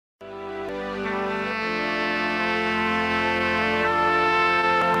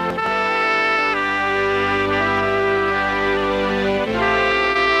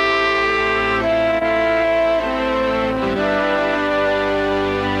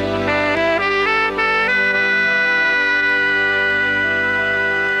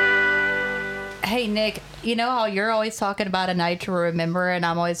you know how you're always talking about A Night to Remember, and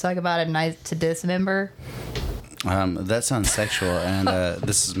I'm always talking about A Night to Dismember? That sounds sexual, and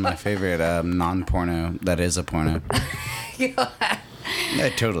this is my favorite non-porno that is a porno.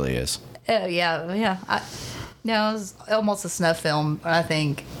 It totally is. Oh, yeah. No, it's almost a snuff film, I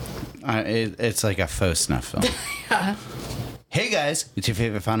think. It's like a faux snuff film. Yeah. Hey guys, it's your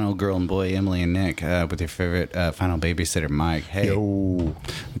favorite final girl and boy, Emily and Nick, with your favorite final babysitter, Mike. Hey, Yo.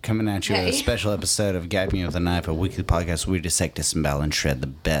 I'm coming at you with a special episode of Gag Me With a Knife, a weekly podcast where we dissect, disembowel, and shred the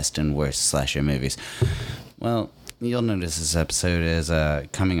best and worst slasher movies. Well, you'll notice this episode is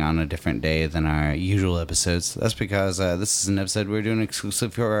coming on a different day than our usual episodes. That's because this is an episode we're doing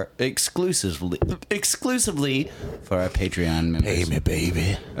exclusively for our Patreon members. Pay me,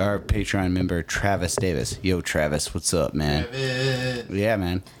 baby. Our Patreon member, Travis Davis. Yo, Travis, what's up, man? Travis. Yeah,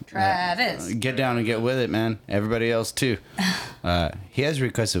 man. Travis. Get down and get with it, man. Everybody else, too. He has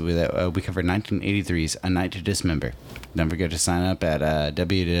requested that we cover 1983's A Night to Dismember. Don't forget to sign up at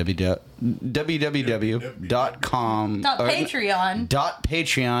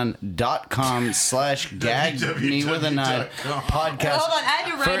patreon.com/gagmewithaknife podcast. Hold on, I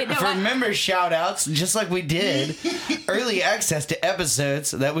had to write it. No, for member shout outs, just like we did. Early access to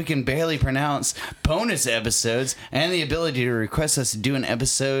episodes that we can barely pronounce, bonus episodes, and the ability to request us to do an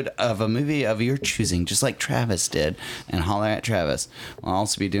episode of a movie of your choosing, just like Travis did. And holler at Travis. We'll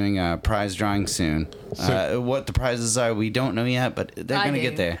also be doing a prize drawing soon. What the prizes are, we don't know yet, but they're going to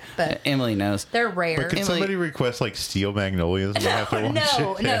get there. Emily knows. They're rare. But can somebody request like Steel Magnolias? No, I'm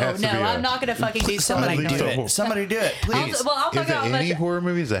not going to fucking do Somebody do it. Somebody do it, please. I'll talk Is there about any horror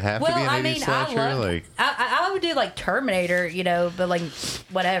movies that have to be an 80s slasher? I would do like Terminator, but like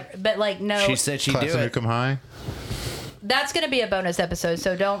whatever. But like no. She said she'd Class do of it. Nukem High? That's going to be a bonus episode,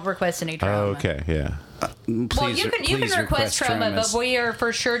 so don't request any trauma. Oh, okay, yeah. Please, you can request trauma, but we are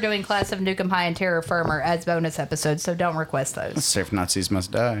for sure doing Class of Nukem High and Terror Firmer as bonus episodes, so don't request those. Surf Nazis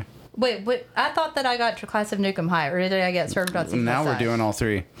Must Die. Wait, I thought that I got to Class of Nukem High, or did I get Surf Nazis Now Must we're Die? doing all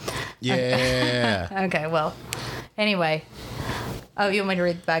three. Yeah. Okay, well, anyway. Oh, you want me to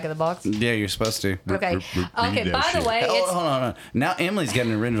read the back of the box? Yeah, you're supposed to. Okay. Okay, by the way, Hold it's... on. Now Emily's got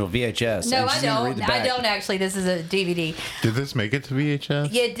an original VHS. No, and I she's gonna read don't. the I back. don't actually. This is a DVD. Did this make it to VHS?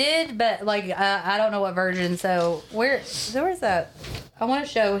 Yeah, it did, but like I don't know what version. So where's that? I want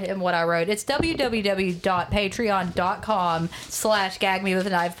to show him what I wrote. It's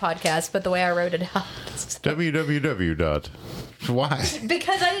www.patreon.com/gagmewithaknife podcast. But the way I wrote it out. www. Why?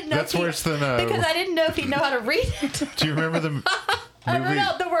 Because I didn't know. That's worse than. Because I didn't know if he'd know how to read it. Do you remember the I wrote movie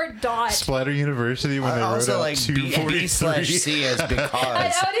out the word dot. Splatter University when they wrote Also, out like 243? B/C as because.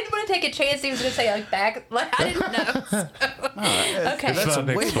 I didn't want to take a chance. He was going to say like back. Like I didn't know. So. Okay, It's That's not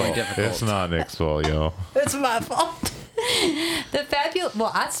way Nick's more fault. difficult. It's not Nick's fault, yo. it's my fault. The fabulous.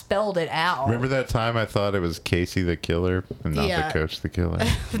 Well, I spelled it out. Remember that time I thought it was Casey the killer and not Yeah. the coach the killer?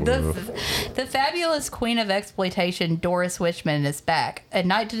 The Whoa. fabulous queen of exploitation, Doris Wishman, is back. A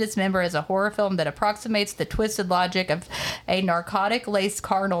Night to Dismember is a horror film that approximates the twisted logic of a narcotic-laced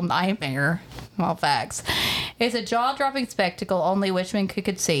carnal nightmare. Well, facts. It's a jaw-dropping spectacle only Wishman could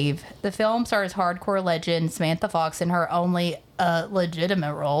conceive. The film stars hardcore legend Samantha Fox in her only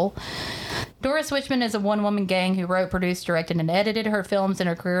legitimate role. Doris Wishman is a one-woman gang who wrote, produced, directed, and edited her films in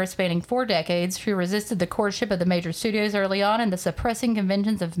her career spanning 4 decades. She resisted the courtship of the major studios early on and the suppressing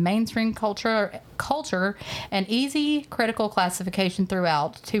conventions of mainstream culture and easy critical classification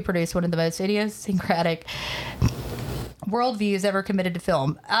throughout to produce one of the most idiosyncratic worldviews ever committed to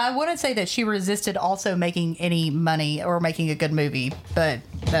film. I wouldn't say that she resisted also making any money or making a good movie, but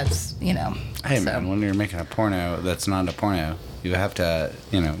that's, Hey, man, when you're making a porno that's not a porno, you have to,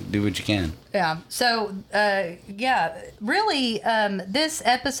 do what you can. Yeah. So, really, this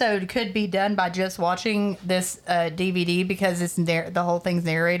episode could be done by just watching this DVD because the whole thing's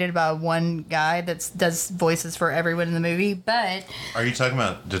narrated by one guy that does voices for everyone in the movie. But Are you talking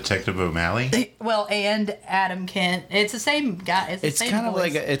about Detective O'Malley? well, and Adam Kent, it's the same guy. It's the same kind of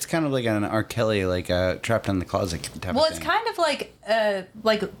voice. like an R. Kelly, like trapped in the closet type Well, of it's thing. kind of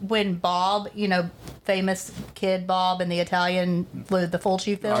like when Bob, famous kid Bob in the Italian, the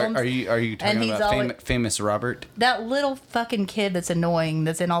Fulci films. Are you And talking he's about always- famous Robert? That little fucking kid that's annoying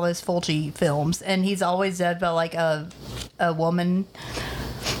that's in all those Fulci films, and he's always dubbed by like a woman.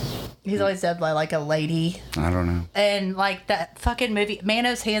 He's always dubbed by like a lady. I don't know. And like that fucking movie,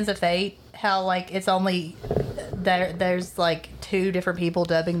 Manos Hands of Fate, how like it's only there's like 2 different people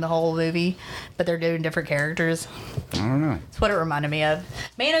dubbing the whole movie, but they're doing different characters. I don't know. That's what it reminded me of.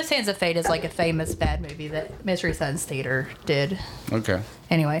 Manos Hands of Fate is like a famous bad movie that Mystery Science Theater did. Okay.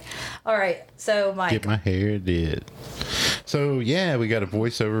 Anyway, all right. So Mike, Get my hair did. So, yeah, we got a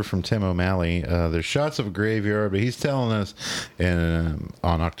voiceover from Tim O'Malley. There's shots of a graveyard, but he's telling us on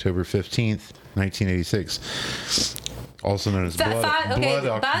October 15th, 1986, also known as Bloody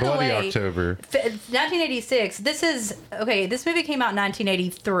October. 1986. This movie came out in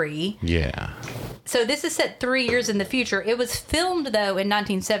 1983. Yeah. So this is set 3 years in the future. It was filmed, though, in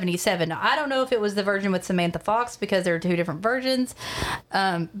 1977. Now, I don't know if it was the version with Samantha Fox because there are two different versions.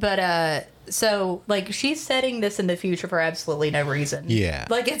 So, like, she's setting this in the future for absolutely no reason. Yeah.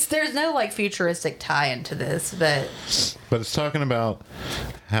 Like, there's no, like, futuristic tie-in to this, but it's talking about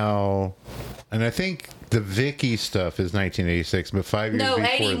how... And I think the Vicky stuff is 1986, but 5 years before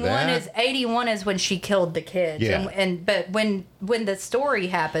 81 is when she killed the kids. Yeah. But when the story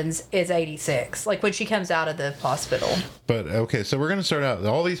happens is 86, like when she comes out of the hospital. But okay, so we're going to start out.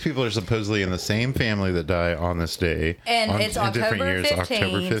 All these people are supposedly in the same family that die on this day. And it's in different October years. 15th.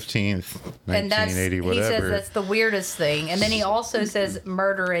 October 15th, 1980, And whatever. he says that's the weirdest thing. And then he also says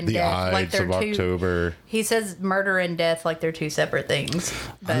murder and the death. Ides of October. He says murder and death like they're two separate things.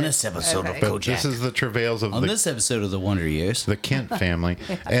 On this episode of But Kojak. this is the travails of On this episode of The Wonder Years. the Kent family.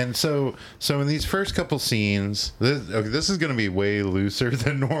 And so in these first couple scenes, this is going to be way looser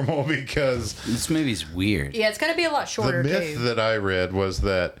than normal because This movie's weird. Yeah, it's going to be a lot shorter, the myth too. that I read was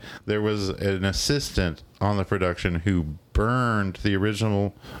that there was an assistant on the production who burned the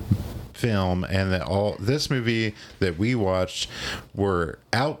original film, and that all this movie that we watched were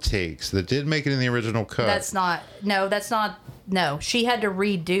outtakes that did make it in the original cut. No, she had to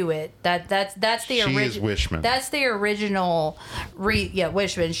redo it. That's the original. She is Wishman. That's the original.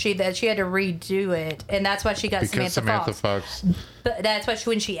 Wishman. She had to redo it, and that's why she got because Samantha Fox. But that's why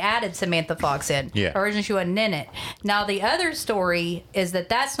when she added Samantha Fox in. Yeah. Originally she wasn't in it. Now the other story is that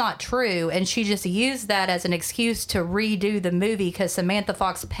that's not true, and she just used that as an excuse to redo the movie because Samantha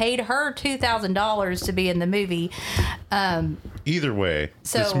Fox paid her $2,000 to be in the movie. Either way,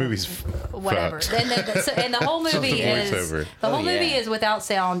 this movie's whatever. fucked. And the whole movie voiceover. is without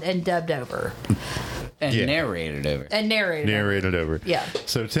sound and dubbed over And Yeah. narrated over. and Narrated over. Yeah.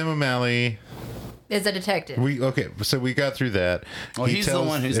 So Tim O'Malley. Is a detective. So we got through that. Well, he's the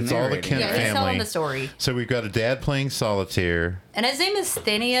one who's it's all the narrating. Kent Yeah, family. he's telling the story. So we've got a dad playing solitaire, And his name is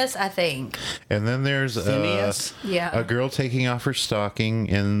Phineas, I think. and then there's Phineas? Yeah. a girl taking off her stocking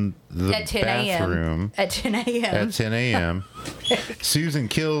in the At 10 bathroom a.m. At 10 a.m. at 10 a.m. Susan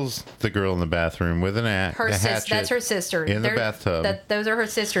kills the girl in the bathroom with a hatchet. That's her sister. in the bathtub. Those are her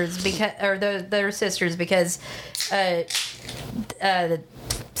sisters they're sisters because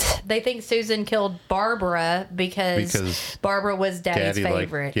they think Susan killed Barbara because Barbara was Daddy's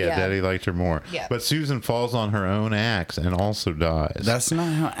favorite. Daddy liked her more. Yeah. But Susan falls on her own axe and also dies. That's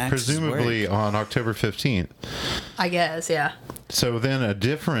not how axes presumably work. on October 15th. I guess, yeah. So then a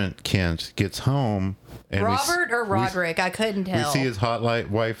different Kent gets home. And Robert or Roderick, I couldn't We tell. see his hot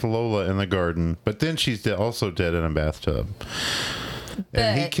wife Lola in the garden, but then she's also dead in a bathtub.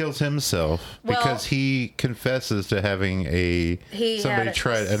 And he But- kills himself Well- because he confesses to having an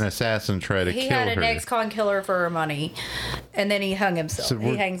assassin try to He kill had an her. ex-con killer for her money, and then he hung himself. So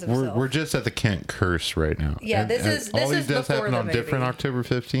he hangs himself. we're just at the Kent curse right now. Yeah, And- this and is all these deaths before happen the on different movie. October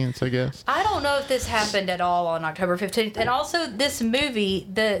 15th, I guess. I don't know if this happened at all on October 15th. And also, this movie,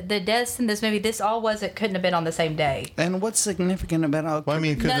 the deaths in this movie, couldn't have been on the same day. And what's significant about Well, I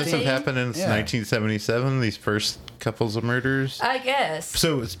mean, could this have Nothing. happened in 1977? These first couples of murders. I guess.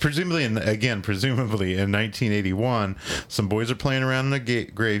 So it's presumably in 1981, some boys are playing around in a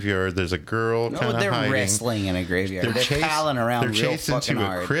graveyard. There's a girl kind No, of they're hiding. wresling in a graveyard. They're palling around They're real chased fucking into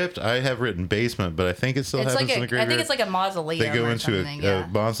hard. a crypt. I have written basement, but I think it still It's happens like in the graveyard. I think it's like a mausoleum. They go or into something, a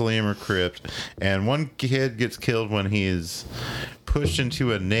mausoleum or crypt, and one kid gets killed when he is pushed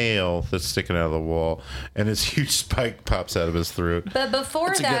into a nail that's sticking out of the wall, and his huge spike pops out of his throat. But before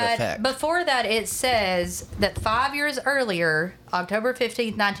That's a good effect. it says that 5 years earlier, October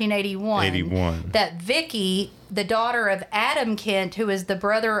 15th, 1981, that Vicky, the daughter of Adam Kent, who is the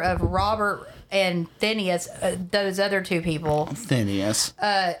brother of Robert and Phineas, those other two people, Phineas.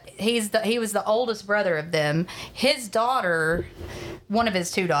 he was the oldest brother of them. His daughter, one of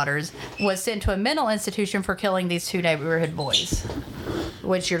his two daughters, was sent to a mental institution for killing these two neighborhood boys,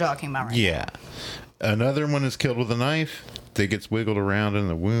 which you're talking about right Yeah. Another one is killed with a knife that gets wiggled around in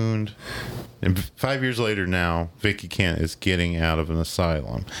the wound. And 5 years later now, Vicky Kent is getting out of an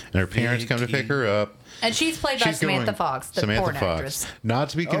asylum. And her parents come to pick her up. And she's played by Samantha Fox, the porn actress. Not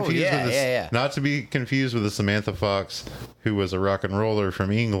to be confused yeah. not to be confused with the Samantha Fox who was a rock and roller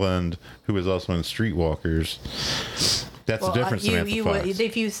from England who was also in Streetwalkers. That's a different Samantha Fox.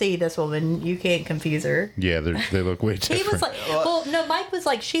 If you see this woman, you can't confuse her. Yeah, they look way different. He was like, Mike was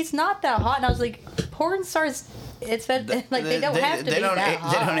like, she's not that hot. And I was like, porn stars, it's been, like they don't have to be that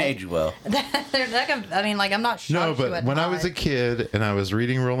hot. They don't age well. They're not gonna, I mean, like I'm not shocked. No, she but wasn't when I hot. was a kid and I was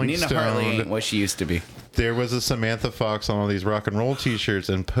reading Rolling Nina Hartley ain't Stone, what she used to be. there was a Samantha Fox on all these rock and roll T-shirts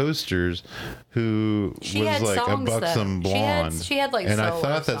and posters who She was had like a songs, though. buxom She had- blonde. she had, like, and I solo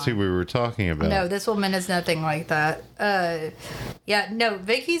thought that's who songs. we were talking about. No, this woman is nothing like that. Yeah, no,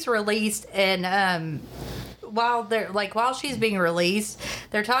 Vicky's released, and while she's being released,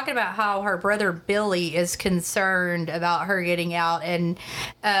 they're talking about how her brother Billy is concerned about her getting out, and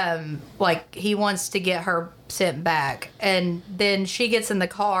like he wants to get her sent back. And then she gets in the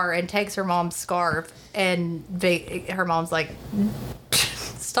car and takes her mom's scarf, and her mom's like,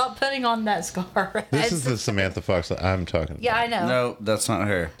 "Stop putting on that scarf." This is the Samantha Fox that I'm talking about. yeah, I know. No, that's not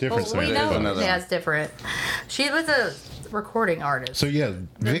her. Different Well, we Samantha know Fox. another yeah, one. it's different. She was a recording artist. So yeah,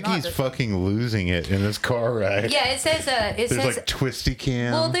 They're Vicky's not- fucking losing it in this car ride. Yeah, it says There's like twisty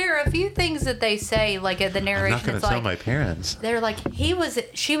cam. well, there are a few things that they say, like at the I'm narration. not going It's to tell like my parents. they're like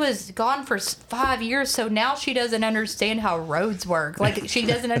she was gone for 5 years, so now she doesn't understand how roads work. Like she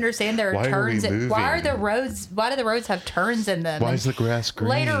doesn't understand there are Why are we turns. Why are moving? the roads? Why do the roads have turns in them? Why And is the grass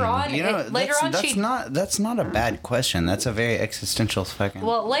green? later on? You know, later on, that's not a bad question. That's a very existential fucking.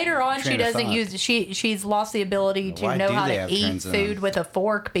 Well, later on, she train of doesn't thought. use. She's lost the ability to Why know do how they to have eat turns in food them? with a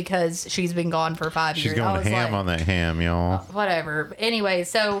fork because she's been gone for 5 She's years. I going was ham like, on that ham, y'all. whatever. Anyway,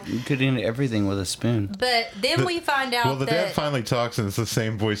 so You could eat everything with a spoon. but then we find out Well, the dad that finally talks, and it's the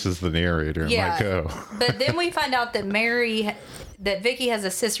same voice as the narrator. I'm Yeah. like, oh. but then we find out that Vicky has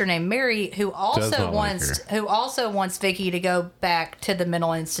a sister named Mary who also not like wants Vicky to go back to the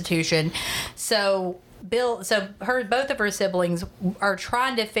mental institution. So both of her siblings are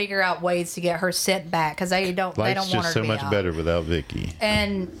trying to figure out ways to get her sent back because they don't want Life's her just to so be much out. better without Vicky.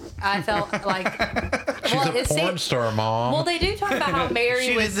 And I felt like She's a it porn seems- star, Mom. Well, they do talk about how Mary She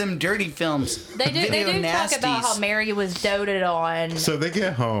did was. them dirty films. They do Video talk about how nasties. Mary was doted on. So they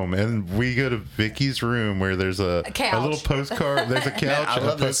get home, and we go to Vicky's room where there's a couch. little postcard. There's a couch, I and a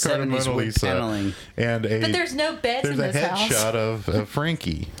love the postcard of 70s Mona wood Lisa, paneling. and But there's no beds there's in a this house. headshot of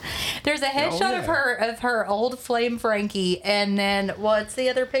Frankie. There's a headshot yeah. of her old flame Frankie, and then what's the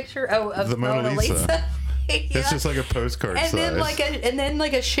other picture? Oh, of The Mona Lisa. Yeah. It's just like a postcard and size. then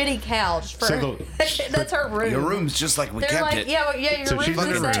like a shitty couch for So that's her room. Your room's just like we They're kept like, it. yeah, your So room's she's in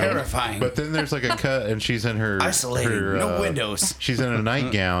the her room. same. Terrifying. But then there's like a cut, and she's in her Isolated, her, no windows. She's in a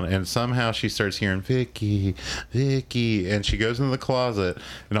nightgown, and somehow she starts hearing Vicky, Vicky, and she goes into the closet,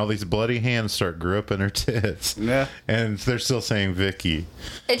 and all these bloody hands start groping her tits. Yeah. And they're still saying Vicky.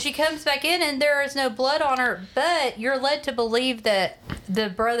 And she comes back in, and there is no blood on her. But you're led to believe that the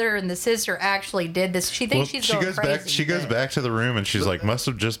brother and the sister actually did this. She thinks she's going goes crazy. back. She goes but- back to the room, and she's like, "Must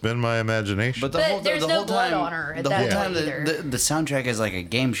have just been my imagination." But But there's no blood on her at the that whole point time, either. the soundtrack is like a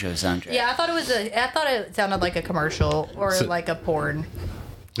game show soundtrack. Yeah, I thought it sounded like a commercial or So- like a porn.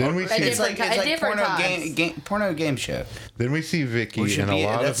 then we A see It's like different porno times. porno game show. Vicky Which in should a be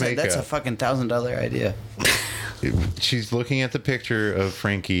lot of makeup. that's a fucking $1,000 idea. She's looking at the picture of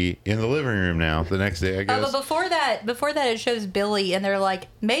Frankie in the living room now. The next day, I guess. But before that, it shows Billy, and they're like,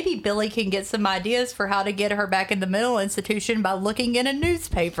 maybe Billy can get some ideas for how to get her back in the mental institution by looking in a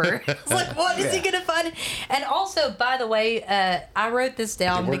newspaper. It's like, what is he Yeah. gonna find? And also, by the way, I wrote this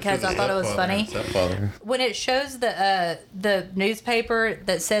down because I thought it was funny. Stepfather. When it shows the newspaper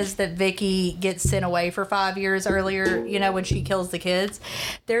that says that Vicky gets sent away for 5 years earlier, when she kills the kids,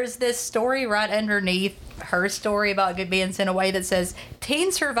 there's this story right underneath her story about being sent away that says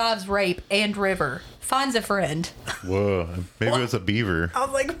teen survives rape and river, finds a friend. Whoa, maybe it was a beaver. I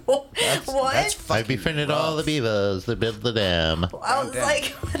was like, what? That's I befriended all the beavers that built the dam. I was damn.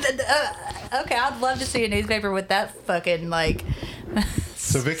 like, okay, I'd love to see a newspaper with that fucking like.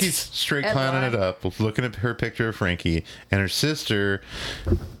 So Vicky's straight Headline. clowning it up, looking at her picture of Frankie, and her sister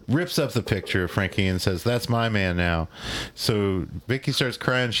rips up the picture of Frankie and says, "That's my man now." So Vicky starts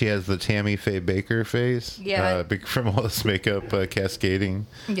crying. She has the Tammy Faye Baker face, Yeah. from all this makeup cascading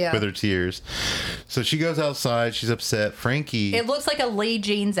Yeah. with her tears. So she goes outside. She's upset. Frankie. It looks like a Lee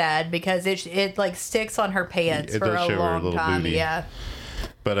Jeans ad because it like sticks on her pants It for does a show her long little time. booty. Yeah.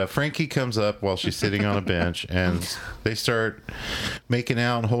 But Frankie comes up while she's sitting on a bench, and they start making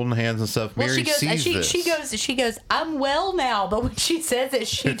out and holding hands and stuff. Well, Mary sees this. she goes, I'm well now. But when she says it,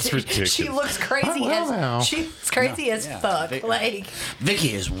 It's ridiculous. she looks crazy I'm well now. she looks crazy as yeah. fuck. Like,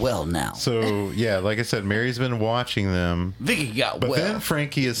 Vicky is well now. So yeah, like I said, Mary's been watching them. Vicky got But well. then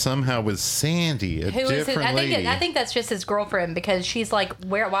Frankie is somehow with Sandy, a who is his, different lady. I think that's just his girlfriend because she's like,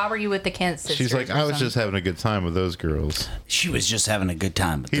 why were you with the Kent sisters? She's like, or I was something?" just having a good time with those girls. She was just having a good time.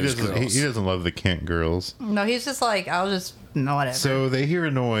 time with He those doesn't. girls. He doesn't love the Kent girls. No, he's just like, I'll just, no, whatever. So they hear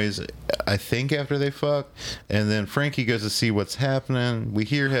a noise, I think, after they fuck, and then Frankie goes to see what's happening. We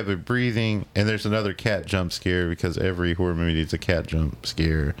hear heavy breathing, and there's another cat jump scare because every horror movie needs a cat jump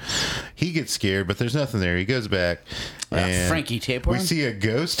scare. He gets scared, but there's nothing there. He goes back, and Frankie Tapeworm? we see a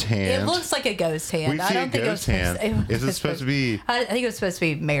ghost hand. It looks like a ghost hand. We I see don't a think it was ghost hand. Is it supposed to be I think it was supposed to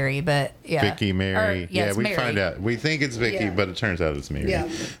be Mary, but yeah. Vicky, Mary? Yeah, it's we Mary. find out. We think it's Vicky, Yeah. but it turns out it's Mary. Yeah.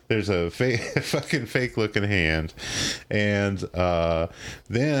 There's a fucking fake looking hand, and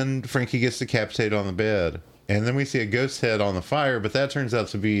then Frankie gets decapitated on the bed. And then we see a ghost head on the fire, but that turns out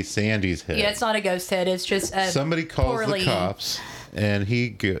to be Sandy's head. Yeah, it's not a ghost head. It's just a Somebody calls poorly, the cops, and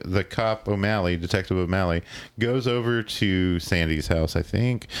the cop O'Malley, Detective O'Malley, goes over to Sandy's house, I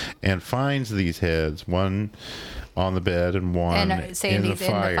think, and finds these heads, one on the bed and one and Sandy's in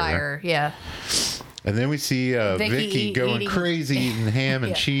the fire. Yeah. And then we see Vicky going eating- crazy, eating ham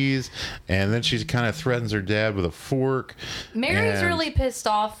and Yeah. cheese, and then she kind of threatens her dad with a fork. Mary's and- really pissed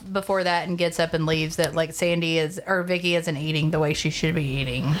off before that and gets up and leaves that like Vicky isn't eating the way she should be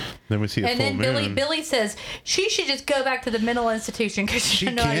eating. Then we see a And full then moon. Billy says she should just go back to the mental institution because she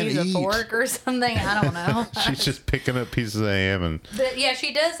doesn't know how to can't use a eat. fork or something. I don't know. She's just picking up pieces of ham and But yeah,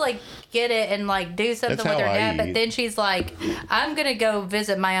 she does like get it and like do something That's with her how I dad, eat. but then she's like, I'm gonna go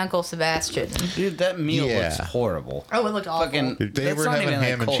visit my Uncle Sebastian. Dude, that meal Yeah. looks horrible. Oh, it looked awful. Fucking, They that's were not having even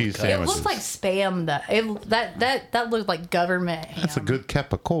ham and cold cheese cut. It sandwiches. looked like spam though. That looked like government ham. it's a good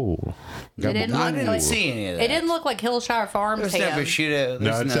cup of coal. It didn't I look didn't like, see any of that. It didn't look like Hillshire Farms There's ham. never shoot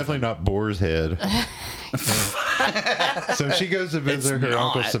No, it's definitely not boar's head. So she goes to visit It's her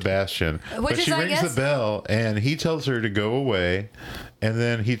Uncle not. Sebastian. Which but is, she I rings guess- the bell and he tells her to go away. And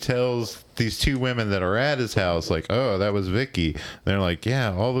then he tells these two women that are at his house, like, oh, that was Vicky. They're like,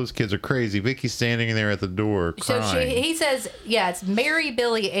 yeah, all those kids are crazy. Vicky's standing there at the door So crying. he says, yeah, it's Mary,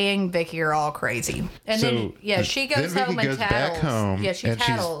 Billy, and Vicky are all crazy. And then, yeah, she goes then home Vicky and goes tattles. back home. Yeah, she and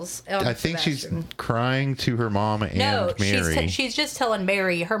she's- tattles. on I think Sebastian. she's crying to her mom and No, Mary. she's just telling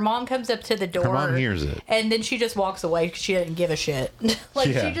Mary. Her mom comes up to the door. Her mom hears it. and then she just walks away because she doesn't give a shit. Like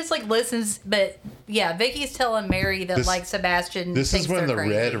Yeah. she just like listens. But yeah, Vicky's telling Mary that This- like Sebastian. This thinks is when they're the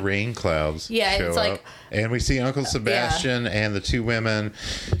crazy. red rain clouds Yeah, show it's like- up. And we see Uncle Sebastian and the two women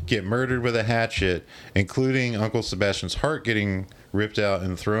get murdered with a hatchet, including Uncle Sebastian's heart getting ripped out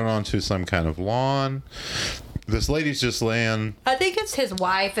and thrown onto some kind of lawn. This lady's just laying. I think it's his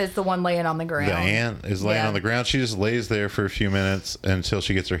wife is the one laying on the ground. The aunt is laying Yeah. on the ground. She just lays there for a few minutes until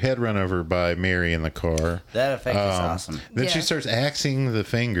she gets her head run over by Mary in the car. That effect is awesome. Then she Yeah. starts axing the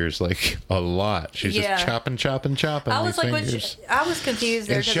fingers like a lot. She's Yeah. just chopping I was these like, fingers. I was confused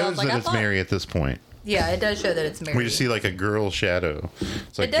there It because I shows was like, that I it's thought, Mary at this point. Yeah, it does show that it's Mary. We just see like a girl shadow.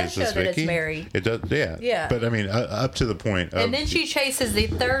 It's like, It does is this show that it's Vicky? Mary. It does, yeah. Yeah. But I mean, up to the point. Of, and then she chases the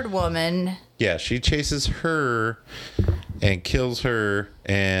third woman. yeah, she chases her and kills her,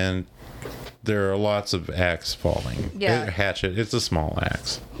 and there are lots of axe falling. Yeah. A hatchet. It's a small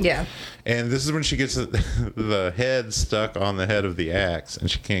axe. Yeah. And this is when she gets the head stuck on the head of the axe, and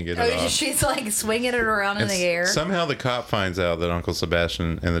she can't get it Oh, off. she's like swinging it around in And the air. Somehow the cop finds out that Uncle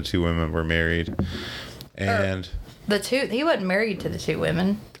Sebastian and the two women were married, and He wasn't married to the two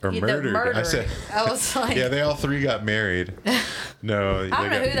women. or murdered. I said, I was like, yeah, they all three got married. No, I don't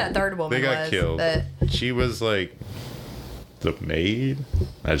know who that third woman They got was, killed. but- She was like the maid.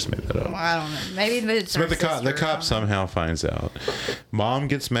 I just made that up. I don't know. Maybe it's But her the cop sister. somehow finds out. Mom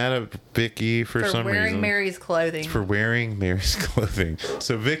gets mad at Vicky for some wearing reason. Mary's clothing. For wearing Mary's clothing.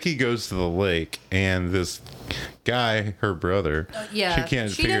 So Vicky goes to the lake, and this guy, her brother, yeah, she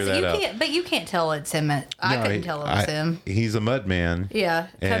can't figure does, that you out. Can't, but you can't tell it's him. I No, couldn't tell it was him. He's a mud man. Yeah,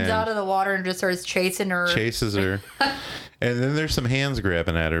 comes and out of the water and just starts chasing her. Chases her. And then there's some hands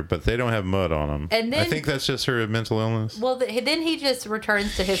grabbing at her, but they don't have mud on them. And I then- think that's just her mental illness. Well, then he just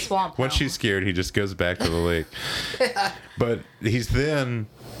returns to his swamp. Once home. she's scared, he just goes back to the lake. But he's then.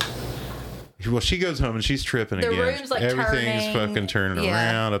 Well, she goes home and she's tripping The again. room's, like, Everything's turning. fucking turning Yeah.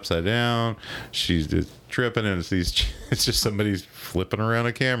 around, upside down. She's just tripping, and it's just somebody's flipping around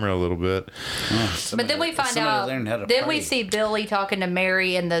a camera a little bit. But then we find out. Then we see Billy talking to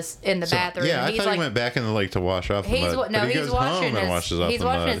Mary in the bathroom. Yeah, and I he's thought like, he went back in the lake to wash off the he's mud. no, but he he's goes washing home and washes off he's the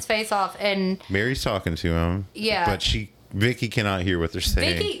washing mud. his face off, and Mary's talking to him. Yeah. But she Vicky cannot hear what they're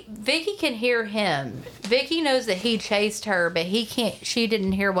saying. Vicky can hear him. Vicky knows that he chased her, but he can't. She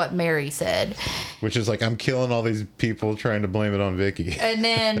didn't hear what Mary said. Which is like, I'm killing all these people trying to blame it on Vicky. And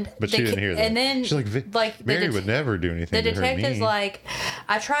then, but she didn't hear that. And then she's like, Mary would never do anything. The to hurt detective's me. like,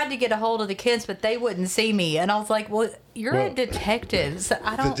 I tried to get a hold of the kids, but they wouldn't see me. And I was like, well, you're a detective. So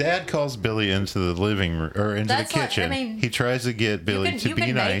I don't. The dad calls Billy into the living room or into the kitchen. He tries to get Billy to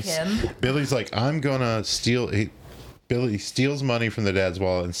be nice. Billy's like, I'm gonna steal. Billy steals money from the dad's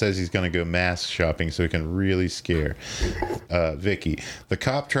wallet and says he's going to go mask shopping so he can really scare Vicky. The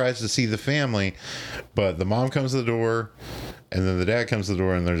cop tries to see the family, but the mom comes to the door, and then the dad comes to the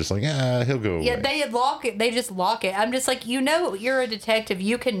door, and they're just like, he'll go away. Yeah, they lock it. They just lock it. I'm just like, you're a detective.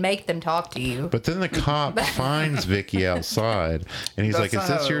 You can make them talk to you. But then the cop finds Vicky outside, and he's like, is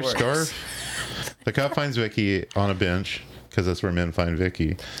this your scarf? The cop finds Vicky on a bench. Because that's where men find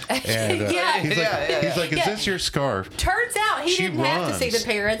Vicky. And he's like, is this your scarf? Turns out he didn't have to see the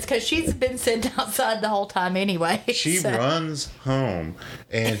parents because she's been sent outside the whole time anyway. She runs home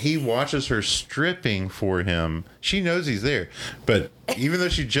and he watches her stripping for him. She knows he's there. But even though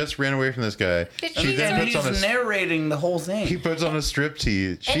she just ran away from this guy, she then puts on narrating the whole thing. He puts on a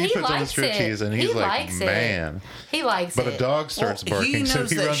striptease. She puts on a striptease and he's like, man. He likes it. But a dog starts barking, so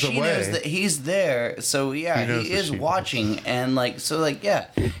he runs away. He knows that he's there, so yeah, he is watching. And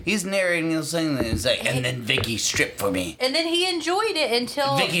he's narrating this thing, and he's like, and then Vicky stripped for me. And then he enjoyed it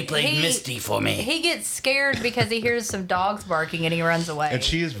until Vicky played Misty for me. He gets scared because he hears some dogs barking and he runs away. And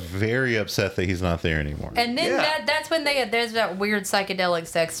she is very upset that he's not there anymore. And then that's when there's that weird psychedelic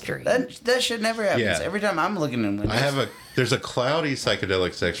sex dream. That shit never happens. Yeah. Every time I'm looking in windows. There's a cloudy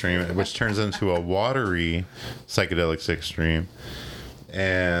psychedelic sex dream, which turns into a watery psychedelic sex dream.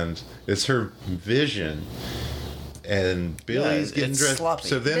 And it's her vision. And Billy's getting dressed. Sloppy.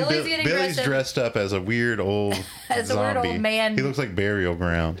 So then Billy's dressed up as a weird old zombie. A weird old man. He looks like Burial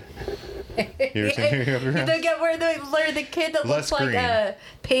Ground. You ever seen Burial Ground? Where the kid that Less looks green. like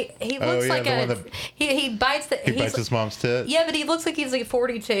he looks like he bites his mom's tit. Yeah, but he looks like he's like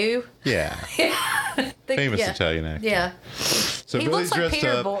 42. Yeah. Famous Italian actor. Yeah. So he Billy's looks like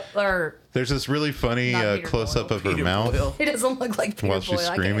dressed up. There's this really funny close up of her mouth. He doesn't look like Peter while she's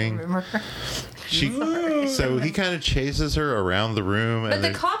Boyle. screaming. I can't remember. So he kind of chases her around the room. But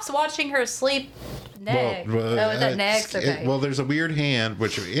the cop's watching her sleep next. Next? Okay. There's a weird hand,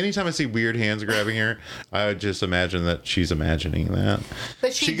 which anytime I see weird hands grabbing her, I would just imagine that she's imagining that.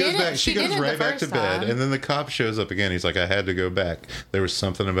 But she goes back. She goes right back to bed, and then the cop shows up again. He's like, "I had to go back. There was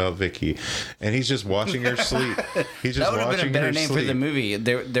something about Vicky," and he's just watching her sleep. He's just that would have been a better name sleep. for the movie.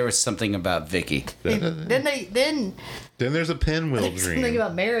 There was something about Vicky. Then there's a pinwheel dream. Something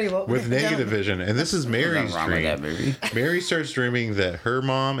about Mary with negative vision, and this is Mary's dream. That movie. Mary starts dreaming that her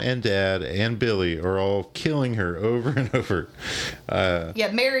mom and dad and Billy are all killing her over and over.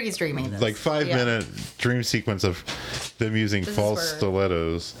 Mary's dreaming this. Like 5-minute dream sequence of them using false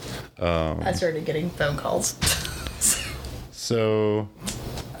stilettos. I started getting phone calls. So.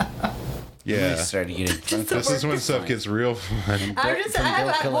 Yeah. This is when stuff gets real fun.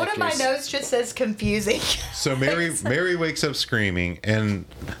 One of my notes just says confusing. So Mary wakes up screaming, and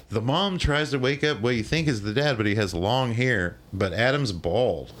the mom tries to wake up what you think is the dad, but he has long hair. But Adam's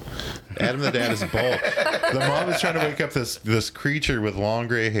bald. Adam the dad is bald. The mom is trying to wake up this creature with long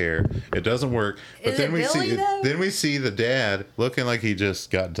gray hair. It doesn't work. But then we see the dad looking like he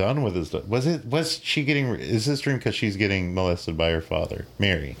just got done with his. Is this dream because she's getting molested by her father,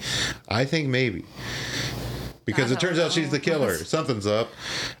 Mary? I think maybe. Because it turns out she's the killer. Something's up.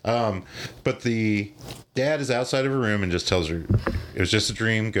 But the dad is outside of her room and just tells her it was just a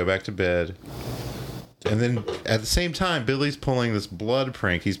dream. Go back to bed. And then at the same time, Billy's pulling this blood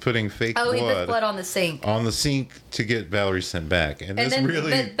prank. He's putting fake blood. He puts blood on the sink. On the sink to get Valerie sent back. But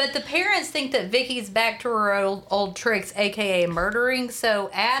the parents think that Vicky's back to her old tricks, aka murdering. So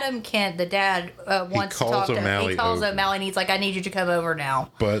Adam Kent, the dad, wants to talk to him. He calls O'Malley and he's like, "I need you to come over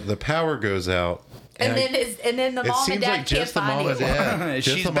now." But the power goes out. And then the mom and dad can't find him.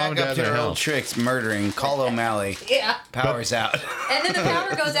 She's back up to her old tricks, murdering. Call O'Malley. Yeah. Power's out. And then the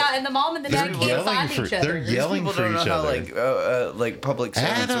power goes out, and the mom and the dad can't find each other. They're yelling for each other. How, like public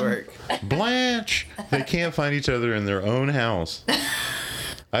servants work. Blanche. They can't find each other in their own house.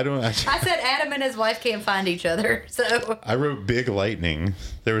 I said Adam and his wife can't find each other, so. I wrote big lightning.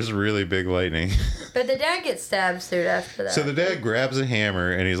 There was really big lightning. But the dad gets stabbed soon after that. So the dad grabs a hammer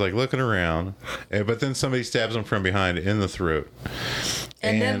and he's like looking around, but then somebody stabs him from behind in the throat.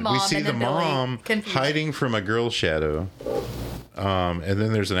 And we see the mom hiding from a girl shadow. And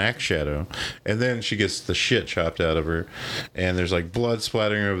then there's an axe shadow, and then she gets the shit chopped out of her, and there's like blood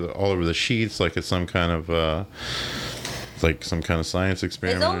splattering all over the sheets, like it's some kind of like some kind of science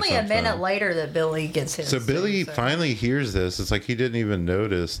experiment. It's only or a something. minute later that Billy gets his. So Billy so. finally hears this. It's like he didn't even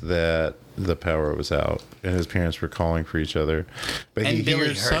notice that the power was out and his parents were calling for each other. But And he Billy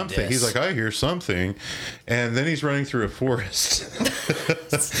hears heard something. this. He's like, I hear something. And then he's running through a forest.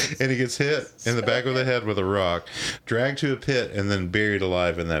 And he gets hit in the back of the head with a rock, dragged to a pit, and then buried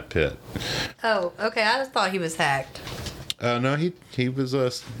alive in that pit. Oh, okay. I just thought he was hacked. No, he was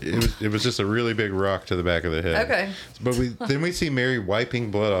it was just a really big rock to the back of the head. Okay. But then we see Mary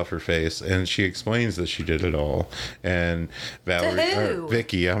wiping blood off her face, and she explains that she did it all. And Valerie, who?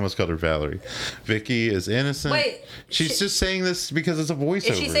 Vicky, I almost called her Valerie. Vicky is innocent. Wait, she's just saying this because it's a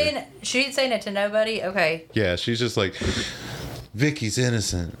voiceover. Is she's saying it to nobody? Okay. Yeah, she's just like, Vicky's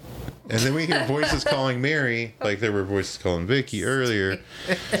innocent. And then we hear voices calling Mary, like there were voices calling Vicky earlier.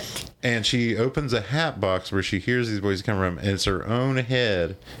 And she opens a hat box where she hears these voices come from, and it's her own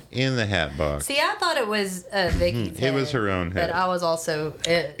head in the hat box. See, I thought it was Vicky's head. It was her own head. But I was also...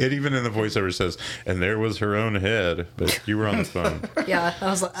 It even in the voiceover says, and there was her own head, but you were on the phone. Yeah, I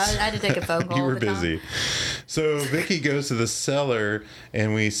was like, I had to take a phone call. You were at the time. busy. So Vicky goes to the cellar,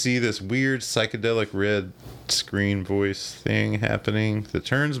 and we see this weird psychedelic red screen voice thing happening that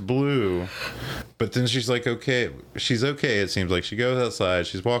turns blue. But then she's like, okay. She's okay, it seems like. She goes outside.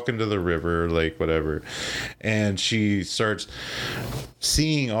 She's walking to the river, lake, whatever. And she starts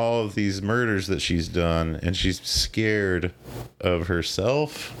seeing all of these murders that she's done, and she's scared of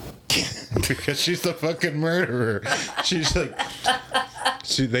herself because she's the fucking murderer. She's like...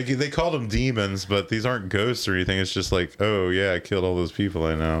 They called them demons, but these aren't ghosts or anything. It's just like, oh yeah, I killed all those people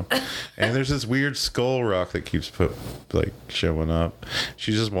I know. And there's this weird skull rock that keeps showing up.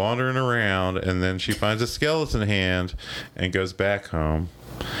 She's just wandering around, and then she finds a skeleton hand and goes back home.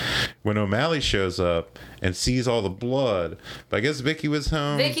 When O'Malley shows up and sees all the blood, but I guess Vicky was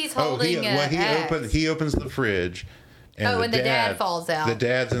home. Vicky's holding he opens the fridge. And the dad falls out. The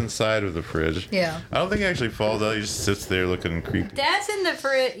dad's inside of the fridge. Yeah. I don't think he actually falls out. He just sits there looking creepy. Dad's in the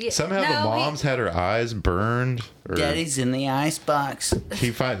fridge. Somehow the mom's had her eyes burned. Daddy's in the ice box.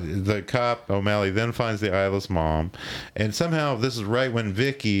 The cop O'Malley then finds the eyeless mom, and somehow this is right when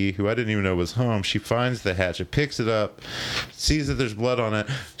Vicky, who I didn't even know was home, she finds the hatchet, picks it up, sees that there's blood on it,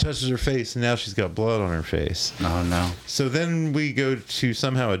 touches her face, and now she's got blood on her face. Oh no! So then we go to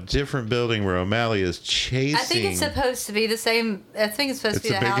somehow a different building where O'Malley is chasing. I think it's supposed to be the same. I think it's supposed to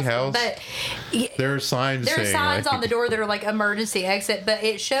be a the big house. But there are signs. There are signs on the door that are like emergency exit, but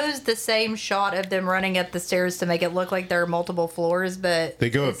it shows the same shot of them running up the stairs to make it look like there are multiple floors. But they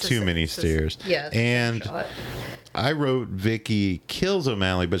go up too many stairs. Yeah, and I wrote Vicky kills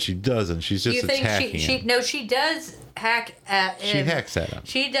O'Malley, but she doesn't. She's just attacking him. No, she does hack at him. She hacks at him.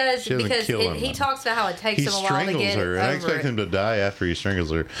 She does because he talks about how it takes him a while to get her, and I expect him to die after he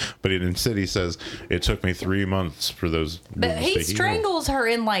strangles her, but instead he says it took me 3 months for those. But he strangles her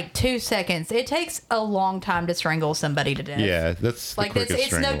in like 2 seconds. It takes a long time to strangle somebody to death. Yeah, that's like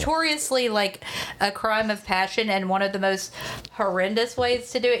it's notoriously like a crime of passion and one of the most horrendous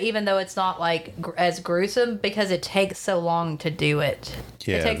ways to do it, even though it's not like as gruesome because it takes so long to do it.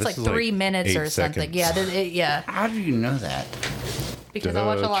 Yeah, it takes like 3 minutes or something. Seconds. Yeah. How do you know that? Because I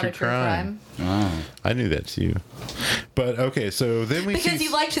watch a lot of true crime. Oh. I knew that too. But okay, so then we because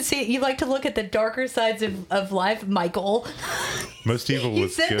you like to look at the darker sides of life, Michael. Most Evil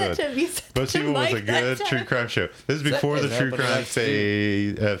was good. Most Evil was a good true crime show. This is before the true crime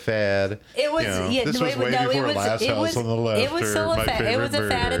fad. It was this was way before Last House on the Left. It was still a fad. It was a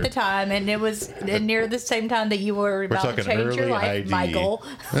fad at the time, and it was near the same time that you were about to change your life, ID. Michael.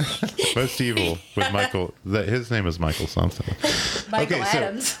 Most Evil with Michael. His name is Michael something. Michael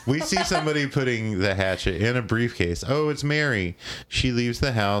Adams. So we see somebody putting the hatchet in a briefcase. Oh, it's Mary. She leaves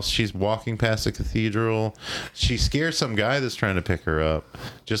the house. She's walking past the cathedral. She scares some guy that's trying to pick her up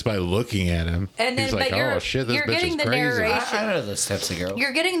just by looking at him. And then, he's like, "Oh shit, this bitch is crazy." Narration. I know the steps of girl.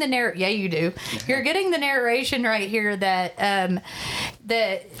 You're getting the Yeah, you do. You're getting the narration right here that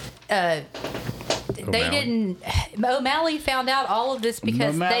they didn't. O'Malley found out all of this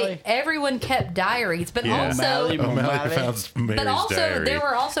because everyone kept diaries, but also there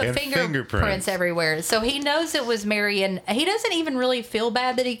were also fingerprints everywhere. So he knows it was Mary, and he doesn't even really feel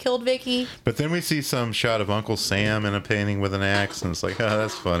bad that he killed Vicky. But then we see some shot of Uncle Sam in a painting with an axe, and it's like, oh,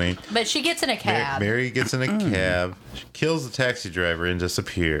 that's funny. But she gets in a cab. Mary gets in a cab. kills the taxi driver and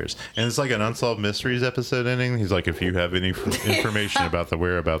disappears. And it's like an Unsolved Mysteries episode ending. He's like, if you have any information about the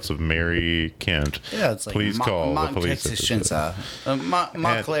whereabouts of Mary Kent, Yeah, it's like please call the police.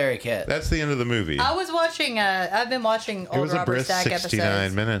 Montclair Cat. That's the end of the movie. I was watching. I've been watching It old was a Robert brisk Stack 69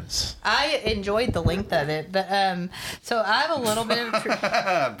 episodes. minutes. I enjoyed the length of it, but so I have a little bit of.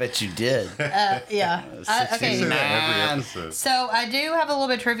 I bet you did. Yeah. You say Okay. that every episode. So I do have a little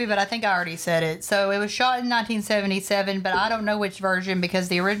bit of trivia, but I think I already said it. So it was shot in 1977, but I don't know which version because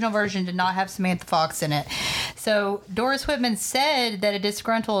the original version did not have Samantha Fox in it. So Doris Whitman said that a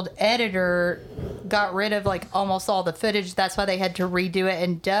disgruntled editor got rid of like almost all the footage. That's why they had to redo it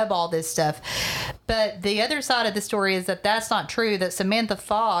and dub all this stuff. But the other side of the story is that that's not true. That Samantha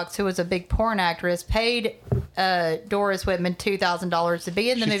Fox, who was a big porn actress, paid Doris Whitman $2,000 to be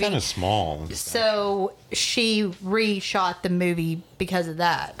in the She's movie. kind of small. So she reshot the movie because of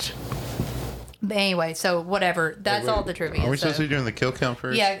that. But anyway, so whatever. That's all the trivia. Are we so. supposed to be doing the kill count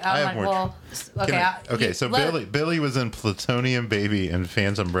first? Yeah, I have I'm more. well, okay. Can okay, so let- Billy was in Plutonium Baby and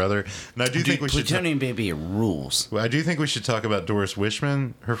Phantom Brother, and I do think we should. Plutonium Baby rules. Well, I do think we should talk about Doris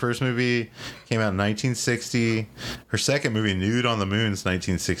Wishman. Her first movie came out in 1960. Her second movie, Nude on the Moon, is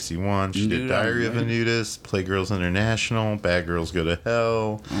 1961. She did Nude on Diary the of a Nudist, Playgirls International, Bad Girls Go to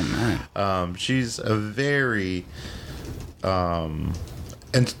Hell. Oh man. She's a very,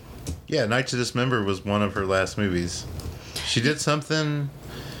 and yeah, Night to Dismember was one of her last movies. She did something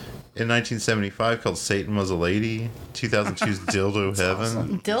in 1975 called Satan Was a Lady. 2002's Dildo Heaven.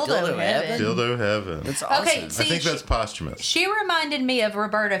 Awesome. Dildo Heaven. Dildo Heaven. That's awesome. Okay, I see, think that's posthumous. she reminded me of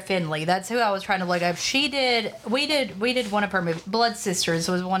Roberta Findlay. That's who I was trying to look up. She did. We did one of her movies. Blood Sisters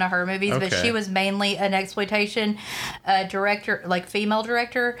was one of her movies, but Okay. she was mainly an exploitation director, like female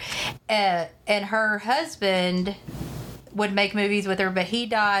director, and her husband would make movies with her, but he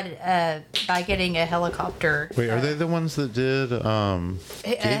died by getting a helicopter. Wait, are they the ones that did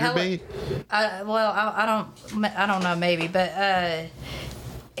Gator Bait? I don't know, maybe, but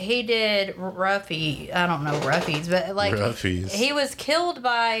he did Roughy. I don't know Roughies, but like Roughies. he was killed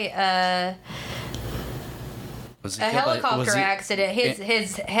by Was he a killed by- helicopter was he- accident.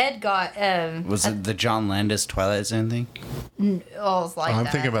 His head got Was it the John Landis Twilight Zone thing? it was like I'm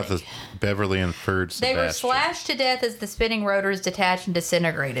that, thinking I about the think. Beverly and Ferd They Sebastian. were slashed to death as the spinning rotors detached and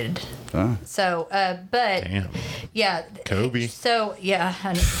disintegrated. Oh. So, but Damn. yeah, Kobe. So yeah,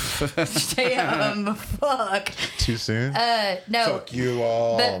 damn, fuck. Too soon? No, Fuck you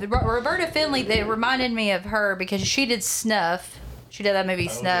all. but Roberta Findlay, they reminded me of her because she did Snuff. She did that movie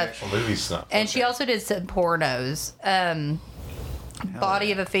Snuff, movie Snuff. and she also did some pornos.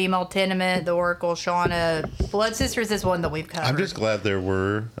 Body of a Female, Tenement, The Oracle, Shauna. Blood Sisters is one that we've covered. I'm just glad there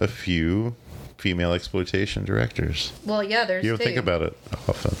were a few female exploitation directors. Well, yeah, there's You don't two. think about it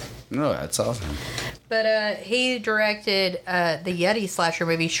often. No, that's awesome. But he directed the Yeti slasher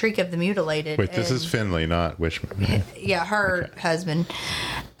movie Shriek of the Mutilated. Wait, this is and- Finley, not Wishman. yeah, her husband.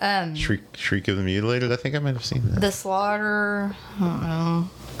 Shriek of the Mutilated? I think I might have seen that. The Slaughter, I don't know.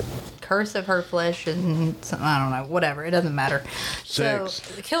 Curse of Her Flesh and something, I don't know, whatever. It doesn't matter. Sex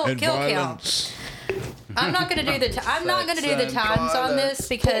so kill and count. violence. I'm not gonna do the I'm not gonna do the times on this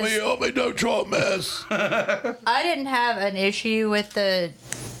because me don't try mess. I didn't have an issue with the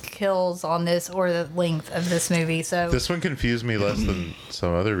kills on this or the length of this movie. So This one confused me less than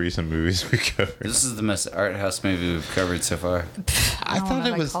some other recent movies we covered. This is the most art house movie we've covered so far. I don't thought know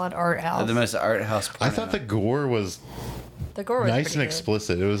it if was- I call it art house. The most art house. I thought the gore was The gore was nice pretty and good.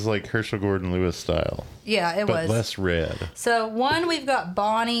 explicit. It was like Herschel Gordon Lewis style, Yeah, it but was. less red. So one, we've got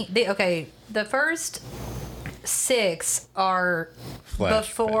Bonnie. The first 6 are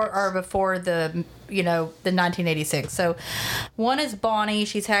Flashbacks. before the the 1986. So one is Bonnie.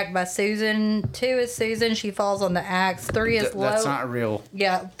 She's hacked by Susan. 2 is Susan. She falls on the axe. 3 is Lola. That's not real.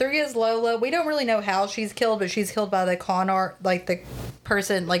 Yeah, 3 is Lola. We don't really know how she's killed, but she's killed by the con art, like the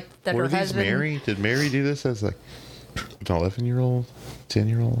person, like that Were her these husband. Mary? Did Mary do this as like an 11-year-old,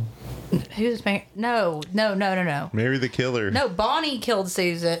 10-year-old? Who's Mary? No. Mary the killer. No, Bonnie killed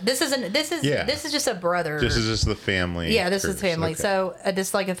Susan. This is Yeah. this is just a brother. This is just the family. Yeah, this is curse. family. Okay. So this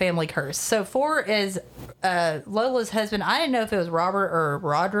is like a family curse. So 4 is Lola's husband. I didn't know if it was Robert or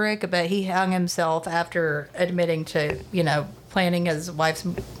Roderick, but he hung himself after admitting to planning his wife's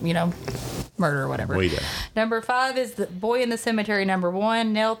murder or whatever. Wait a- Number 5 is the Boy in the Cemetery. Number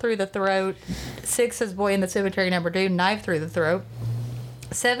 1, nail through the throat. 6 is Boy in the Cemetery. Number 2, knife through the throat.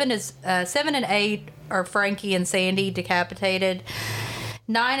 7 and 8 are Frankie and Sandy decapitated.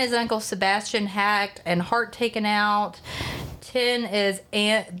 9 is Uncle Sebastian hacked and heart taken out. 10 is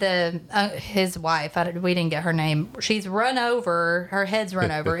his wife. We didn't get her name. She's run over. Her head's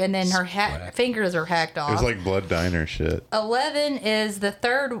run over, and then her fingers are hacked off. It was like Blood Diner shit. 11 is the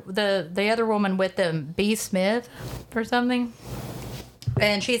third, the other woman with them, B. Smith or something.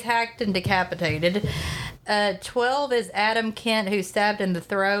 And she's hacked and decapitated. 12 is Adam Kent, who's stabbed in the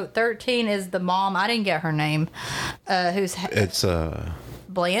throat. 13 is the mom. I didn't get her name. It's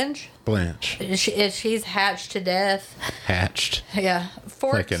Blanche. She's hatched to death. Hatched. Yeah.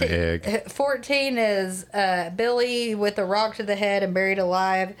 14, like an egg. 14 is Billy with a rock to the head and buried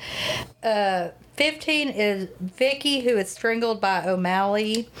alive. 15 is Vicky, who is strangled by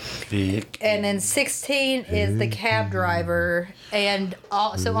O'Malley. And then 16 is the cab driver. And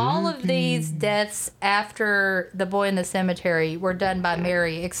all of these deaths after The Boy in the Cemetery were done by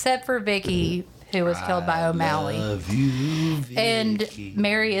Mary, except for Vicky, who was killed by O'Malley. Love you, Vicky. And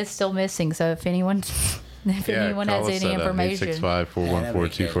Mary is still missing, so if anyone has any information.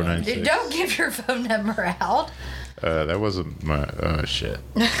 865-414-2496. Don't give your phone number out. That wasn't my shit.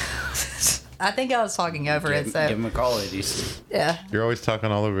 I think I was talking over it, so. Give him a call, ladies. Yeah. You're always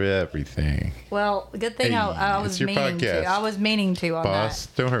talking all over everything. Well, good thing Hey, I was it's your meaning podcast. to. I was meaning to on Boss,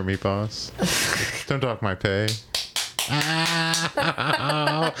 don't hurt me, boss. Don't talk my pay.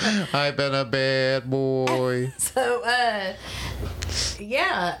 I've been a bad boy. that. So,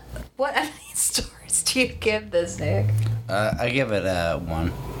 yeah. What many stars do you give this, Nick? I give it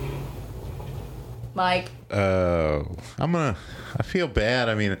 1. Mike? I feel bad.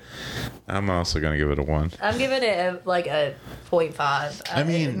 I mean, I'm also gonna give it a 1. I'm giving it a 0.5. I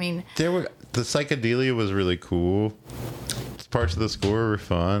mean, the psychedelia was really cool. Parts of the score were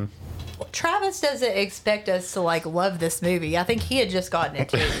fun. Travis doesn't expect us to love this movie. I think he had just gotten it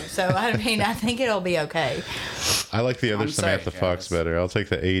too. So I mean, I think it'll be okay. I like the other I'm sorry, Samantha Fox Travis. better. I'll take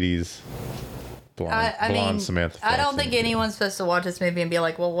the 80s blonde Samantha Fox. I don't think anyone's supposed to watch this movie and be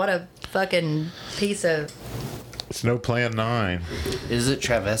like, well, what a fucking piece of... It's no Plan 9. Is it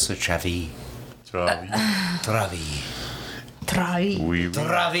Travis or Travi? Travi.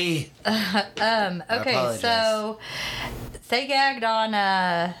 Travi. Okay, so stay gagged on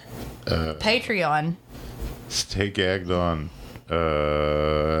Patreon. Stay gagged on.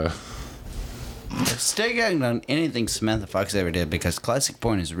 Stay gagged on anything Samantha Fox ever did because classic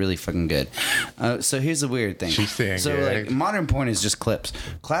porn is really fucking good. So here's the weird thing. She's staying gagged. Modern porn is just clips.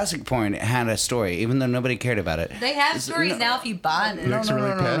 Classic porn had a story, even though nobody cared about it. They have stories now if you buy them. Nick's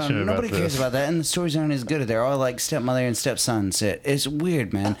really passionate about Nobody cares this. about that, and the stories aren't as good. They're all like stepmother and stepson shit. It's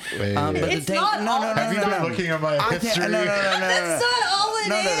weird, man. Wait. But It's not all- Have you been looking at my history? That's not all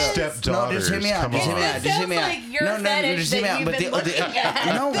it is. Stepdaughters. No, just hear me out. Come Just hear me on. out. It Just hear me sounds out. like your No, fetish just hear me that out. you've But been looking at.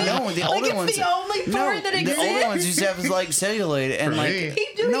 the older Like, ones. it's the only porn that the older exists. ones used to have like celluloid and For like. me.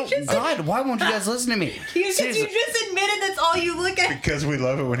 No, God, why won't you guys listen to me? You Seriously. just admitted that's all you look at. Because we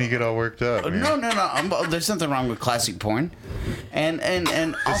love it when you get all worked up. Man. No. There's something wrong with classic porn, and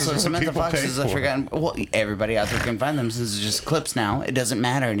also what Samantha people Fox pay is a for. forgotten. Well, everybody out there can find them since it's just clips now. It doesn't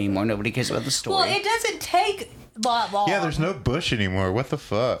matter anymore. Nobody cares about the story. Well, it doesn't take that long. Yeah, there's no bush anymore. What the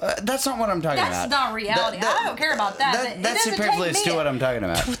fuck? That's not what I'm talking about. That's not reality. I don't care about that. It That's doesn't superfluous take to me what I'm talking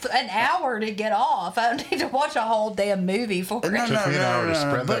about. an hour to get off. I don't need to watch a whole damn movie for it. Took me an hour to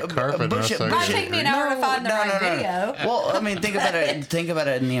spread that carpet. and I bullshit, started Might getting take me an greasy. hour to find the right video. Well, I mean, think about it. Think about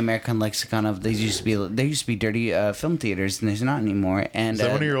it in the American lexicon of there used to be dirty film theaters, and there's not anymore. And Is that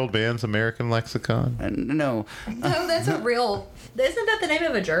one of your old bands, American Lexicon? no, No, that's a real... Isn't that the name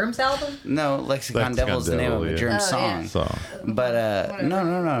of a Germs album? no, Lexicon Devil is the name of a Devil, German yeah. song. Song. But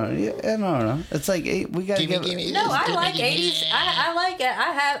no, yeah, no. It's like we gotta give. No, I like 80s. I like it.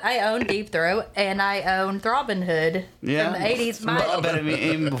 I own Deep Throat and I own Throbbing Hood Yeah, from the 80s. But I mean,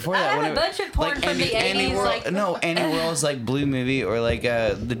 even before I that, have a whenever- bunch of porn from the Andy 80s, World, like- no, Andy World's like Blue Movie or like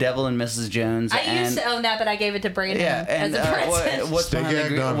The Devil and Mrs. Jones. I and, used to own that, but I gave it to Brandon Yeah, and as a present. what's Stay behind the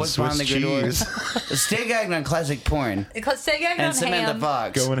gagged gr- on what's behind the Swiss good doors? cheese. Stay gagged on classic porn Because Stay Gagged and on Samantha Ham.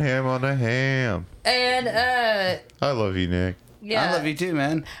 Fox. Going ham on the ham. And, I love you, Nick. yeah. I love you too,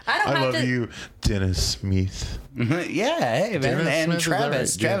 man. I don't I have love to... you, Dennis Smith. Yeah, hey, man, Dennis and Smith is Travis.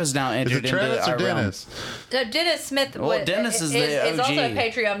 alright. Travis now Is entered it Travis into or our realm. Dennis? Dennis Smith Well, Dennis is the is also a OG.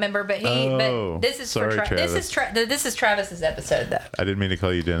 Patreon member, but Oh, but this is sorry, for Travis. this is Travis's episode though. I didn't mean to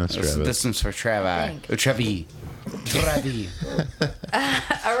call you Dennis, This Travis. one's for Travi. Travi.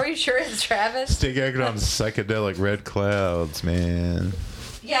 Are we sure it's Travis? Stay gagged on psychedelic red clouds, man.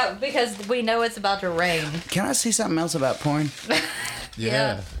 Yeah, because we know it's about to rain. Can I say something else about porn?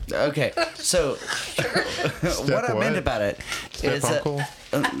 Yeah. Okay, so what I meant what? about it is Step uncle?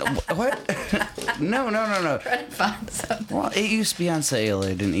 what? No. Trying to find something. Well, it used to be on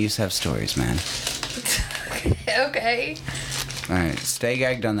celluloid and it used to have stories, man. Okay. All right, stay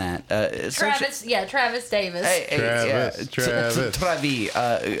gagged on that. Travis Davis. Travis. Travis.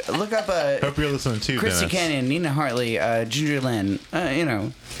 Look up Hope you're listening too, Christy Dennis. Canyon, Nina Hartley, Ginger Lynn.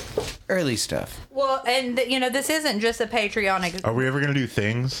 Early stuff. Well, and this isn't just a Patreon. Are we ever going to do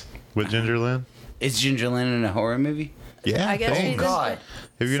Things with Ginger Lynn? Is Ginger Lynn in a horror movie? Yeah, I guess Things. she's God.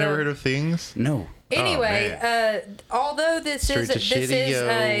 Have you So- never heard of Things? No. Anyway, although this Straight is to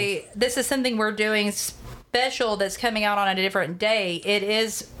this is something we're doing special that's coming out on a different day, it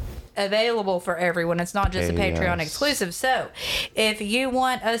is available for everyone. It's not just a Patreon Yes. exclusive. So, if you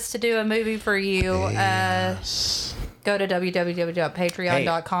want us to do a movie for you, go to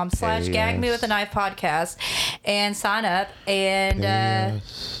www.patreon.com/gagme with a knife podcast and sign up, and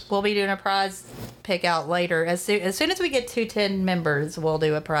we'll be doing a prize pick out later. As soon as we get to 10 members, we'll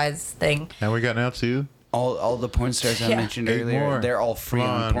do a prize thing. And we got now 2? All the porn stars I Yeah. mentioned 8 earlier, more. they're all free Come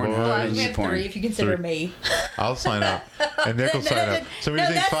on on, Pornhub boys. and We have YouPorn. 3 if you consider 3. me. I'll sign up. And Nick will sign up. So we No,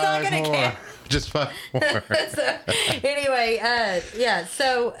 just need that's not 5 gonna more. count. Just 5 more. So, anyway,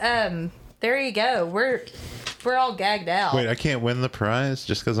 so there you go. We're all gagged out. Wait, I can't win the prize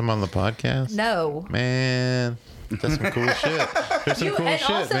just because I'm on the podcast? No. Man, that's some cool shit. There's some cool and shit,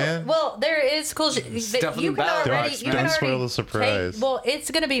 also, man. well, there is cool shit. Stuff in You the can ballot already, box, you man. can Don't already spoil the surprise. Well,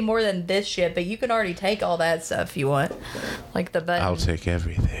 it's gonna be more than this shit, but you can already take all that stuff if you want, like the button I'll take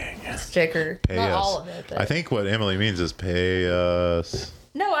everything. sticker. Pay Not us. all of it. But. I think what Emily means is pay us.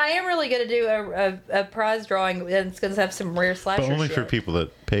 No, I am really gonna do a prize drawing, and it's gonna have some rare slasher. But only for shit. people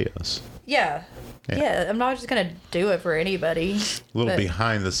that pay us. Yeah. Yeah. Yeah, I'm not just gonna do it for anybody. A little but-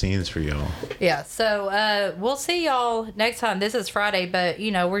 behind the scenes for y'all. Yeah, so we'll see y'all next time. This is Friday, but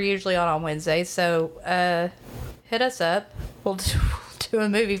we're usually on Wednesday, so hit us up. We'll do a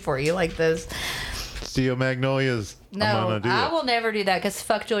movie for you like this. Steel Magnolias. I'm No, gonna do I it. will never do that because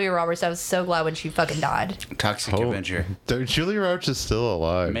fuck Julia Roberts. I was so glad when she fucking died. Toxic Oh, Avenger. Julia Roach is still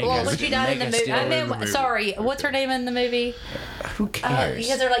alive. Meg- Well, Yes. when she died in the Mega movie. I still in mean, the movie. sorry, what's her name in the movie? Who cares?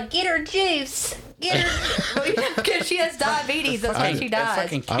 Because they're like, get her juice. Get her. Because she has diabetes. That's why she died.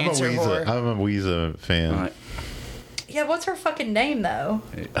 Fucking I'm a cancer Weezer. whore. I'm a Weezer fan. Alright. Yeah, what's her fucking name, though?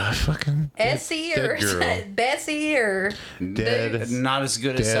 Fucking Essie or dead girl. Bessie or. Dead. Not as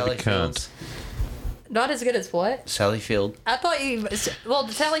good as Dead Sally cunt. Fields. Not as good as what? Sally Field. I thought you. Well,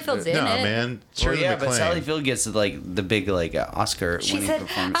 Sally Field's in No, it. man. Well, Shirley yeah, but MacLaine. Sally Field gets the big Oscar She winning said,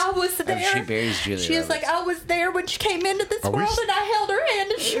 performance. I was after there. She buries Julia She was like, Roberts. I was there when she came into this Are we world st- and I held her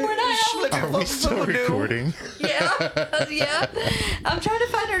hand and she went out. Are we still recording? Yeah. Yeah. I'm trying to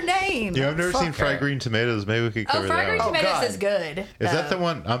find her name. Yeah, I've never Fuck seen Fried her. Green Tomatoes. Maybe we could Oh, cover Fried that Green one. Tomatoes God. is good. Is that the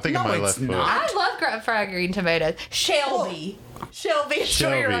one? I'm thinking No, my it's left foot. not. I love Fried Green Tomatoes. Shelby. Shelby.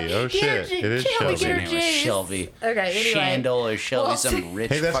 Shelby. Oh, shit. It is Shelby. Get Shelby. her Her name was juice. Shelby. Okay, anyway. Shandel or Shelby, Well, some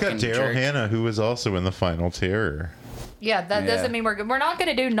rich Hey, that's got fucking Daryl jerk. Hannah, who was also in The Final Terror. Yeah, that Yeah. doesn't mean we're not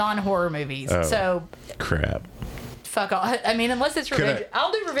going to do non-horror movies. Oh. So Crap. fuck off. I mean, unless it's Revenge.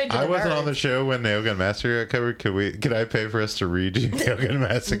 I'll do Revenge of I the wasn't on Nerds. the show when Nail Gun Massacre got covered. Could I pay for us to redo Nail Gun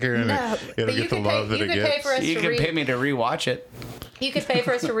Massacre and No, it'll but you get the could love pay. that You it could pay gets? for us You to can pay read. me to rewatch it. You could pay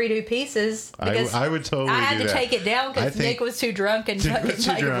for us to redo Pieces because I would totally I had do to that. take it down I because think- Nick was too drunk and Nick fucking was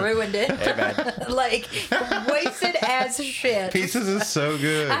too drunk. ruined it. Hey, man. Like wasted as shit. Pieces is so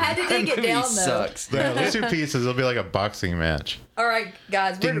good. I had to take it Movie down though. sucks. Yeah, let's do Pieces. It'll be like a boxing match. All right,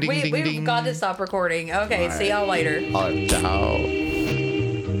 guys, Ding, ding, ding, we've ding. got to stop recording. Okay, see y'all later. Ciao.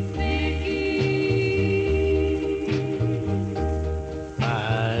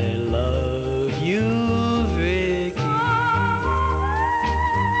 I love you, Vicky.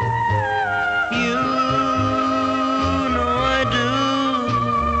 You know I do.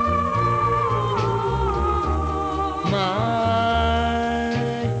 My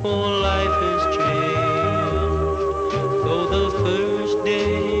whole life has changed. Though the first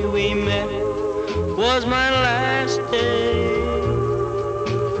day we met was my last day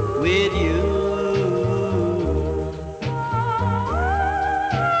with you.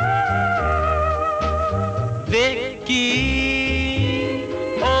 Vicky,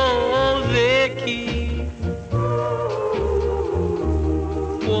 oh Vicky,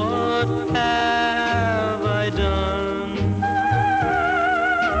 what have I done?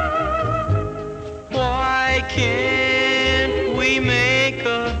 Why can't we make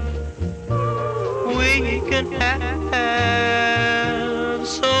up? We can have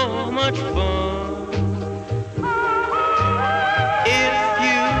so much fun. If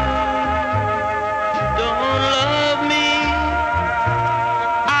you don't love me,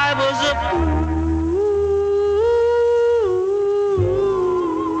 I was a fool.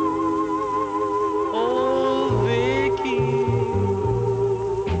 Oh, Vicky,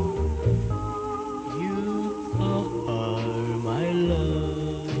 you are my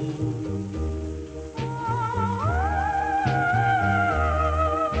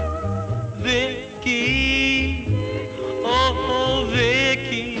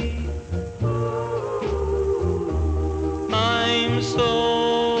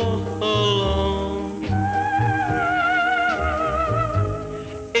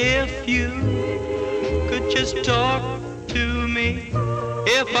if you could just talk to me,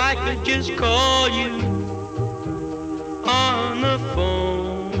 if I could just call you on the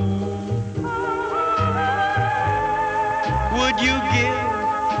phone, would you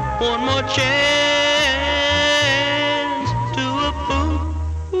give one more chance